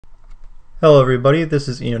Hello everybody, this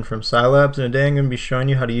is Ian from Sylabs, and today I'm going to be showing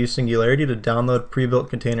you how to use Singularity to download pre-built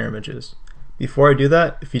container images. Before I do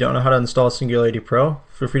that, if you don't know how to install Singularity Pro,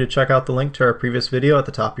 feel free to check out the link to our previous video at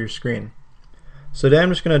the top of your screen. So today I'm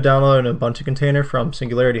just going to download an Ubuntu container from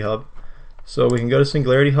Singularity Hub. So we can go to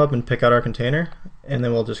Singularity Hub and pick out our container, and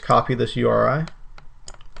then we'll just copy this URI. And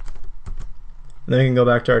then we can go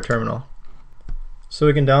back to our terminal. So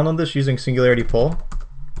we can download this using Singularity Pull.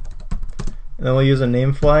 And then we'll use a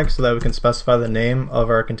name flag so that we can specify the name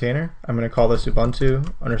of our container. I'm going to call this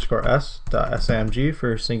ubuntu_s.samg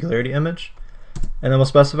for Singularity image. And then we'll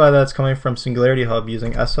specify that it's coming from Singularity Hub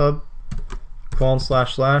using shub://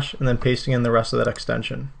 and then pasting in the rest of that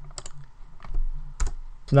extension.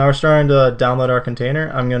 So now we're starting to download our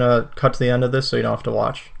container. I'm going to cut to the end of this so you don't have to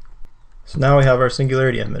watch. So now we have our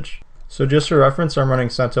Singularity image. So just for reference, I'm running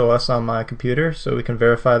CentOS on my computer, so we can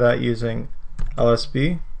verify that using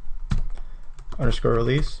lsb_release-a,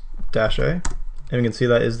 and we can see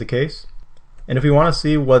that is the case. And if we want to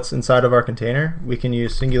see what's inside of our container, we can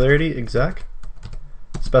use Singularity exec,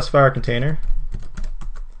 specify our container,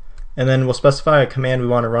 and then we'll specify a command we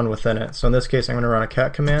want to run within it. So in this case, I'm going to run a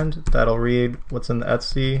cat command that'll read what's in the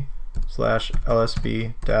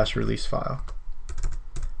etc/lsb-release file.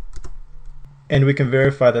 And we can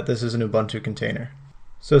verify that this is an Ubuntu container.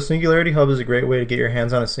 So Singularity Hub is a great way to get your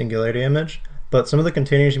hands on a Singularity image, but some of the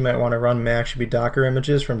containers you might want to run may actually be Docker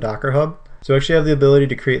images from Docker Hub. So we actually have the ability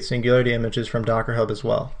to create Singularity images from Docker Hub as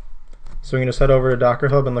well. So we can just head over to Docker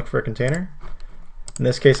Hub and look for a container. In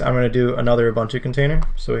this case, I'm going to do another Ubuntu container,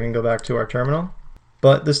 so we can go back to our terminal.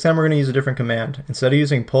 But this time we're going to use a different command. Instead of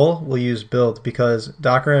using pull, we'll use build, because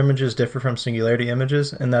Docker images differ from Singularity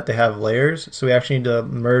images in that they have layers, so we actually need to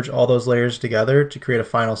merge all those layers together to create a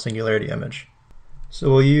final Singularity image. So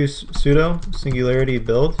we'll use sudo singularity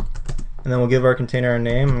build, and then we'll give our container a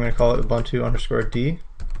name. I'm going to call it ubuntu_d.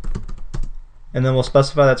 And then we'll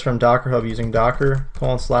specify that's from Docker Hub using docker://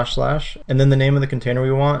 and then the name of the container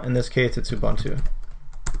we want. In this case, it's Ubuntu.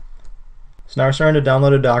 So now we're starting to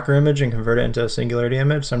download a Docker image and convert it into a Singularity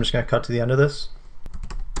image, so I'm just going to cut to the end of this.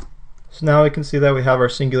 So now we can see that we have our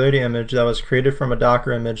Singularity image that was created from a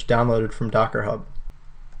Docker image downloaded from Docker Hub.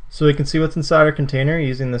 So we can see what's inside our container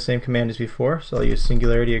using the same command as before. So I'll use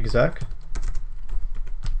Singularity exec,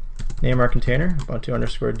 name our container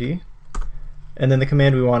ubuntu_d, and then the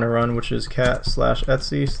command we want to run, which is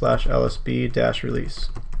cat/etc/lsb-release.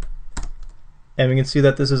 And we can see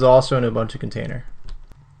that this is also an Ubuntu container.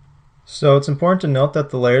 So it's important to note that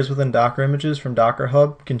the layers within Docker images from Docker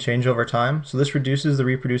Hub can change over time. So this reduces the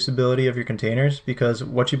reproducibility of your containers, because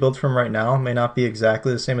what you build from right now may not be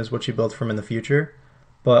exactly the same as what you build from in the future.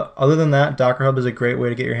 But other than that, Docker Hub is a great way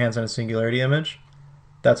to get your hands on a Singularity image.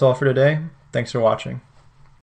 That's all for today. Thanks for watching.